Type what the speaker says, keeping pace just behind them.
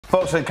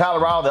Folks, in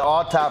Colorado, the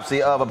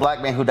autopsy of a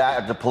black man who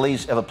died at a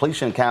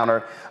police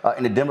encounter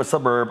in the Denver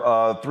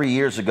suburb 3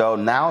 years ago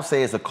now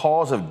says the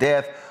cause of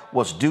death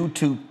was due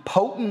to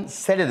potent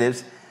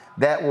sedatives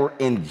that were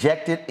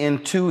injected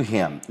into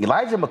him.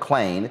 Elijah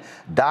McClain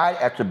died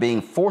after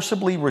being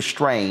forcibly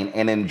restrained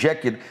and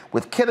injected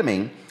with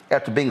ketamine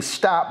after being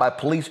stopped by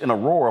police in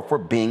Aurora for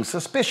being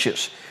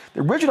suspicious.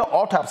 The original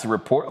autopsy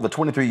report of the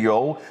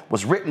 23-year-old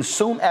was written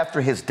soon after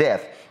his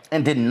death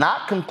and did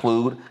not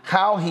conclude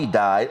how he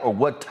died or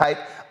what type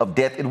of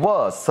death it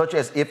was, such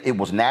as if it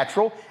was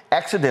natural,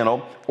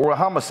 accidental, or a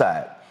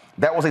homicide.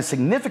 That was a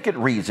significant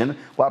reason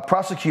why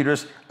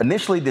prosecutors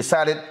initially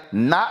decided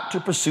not to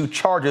pursue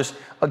charges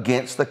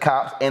against the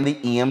cops and the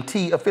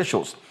EMT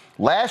officials.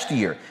 Last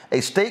year,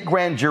 a state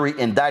grand jury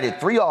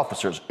indicted 3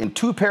 officers and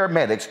 2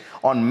 paramedics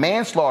on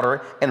manslaughter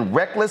and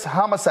reckless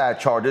homicide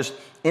charges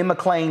in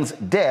McClain's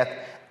death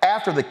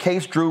after the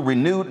case drew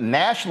renewed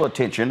national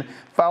attention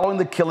following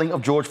the killing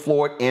of George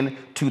Floyd in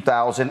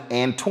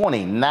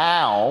 2020.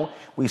 Now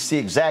we see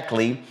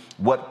exactly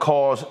what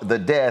caused the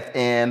death,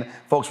 and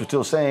folks were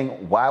still saying,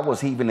 why was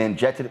he even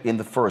injected in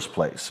the first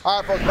place?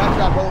 All right, folks, back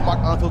to our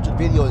RolandMartinUnfiltered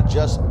video in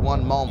just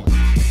one moment.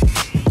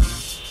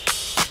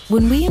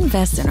 When we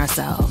invest in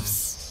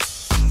ourselves,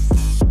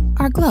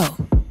 our glow,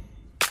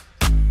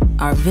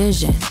 our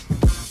vision,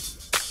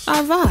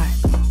 our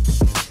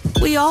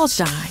vibe, we all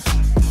shine.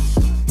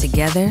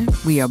 Together,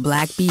 we are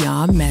black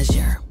beyond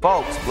measure.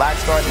 Folks, Black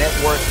Star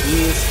Network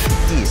is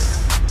here.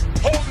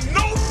 Oh,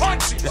 no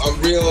punches!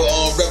 I'm real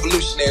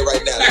revolutionary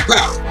right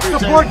now.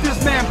 Support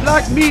this man,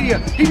 Black Media.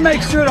 He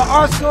makes sure that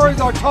our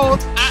stories are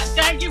told.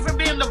 Thank you for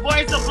being the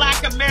voice of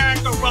Black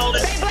America,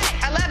 Roland. Stay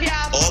black. I love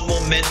y'all. All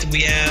momentum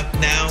we have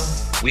now,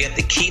 we have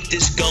to keep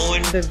this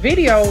going. The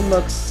video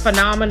looks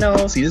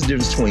phenomenal. See, this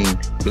difference between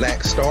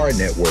Black Star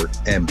Network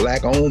and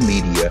black-owned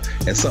media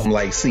and something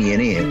like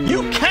CNN.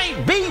 You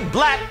can't be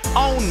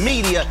black-owned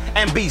media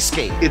and be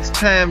scared. It's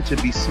time to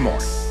be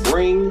smart.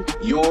 Bring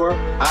your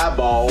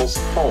eyeballs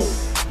home.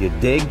 You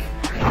dig?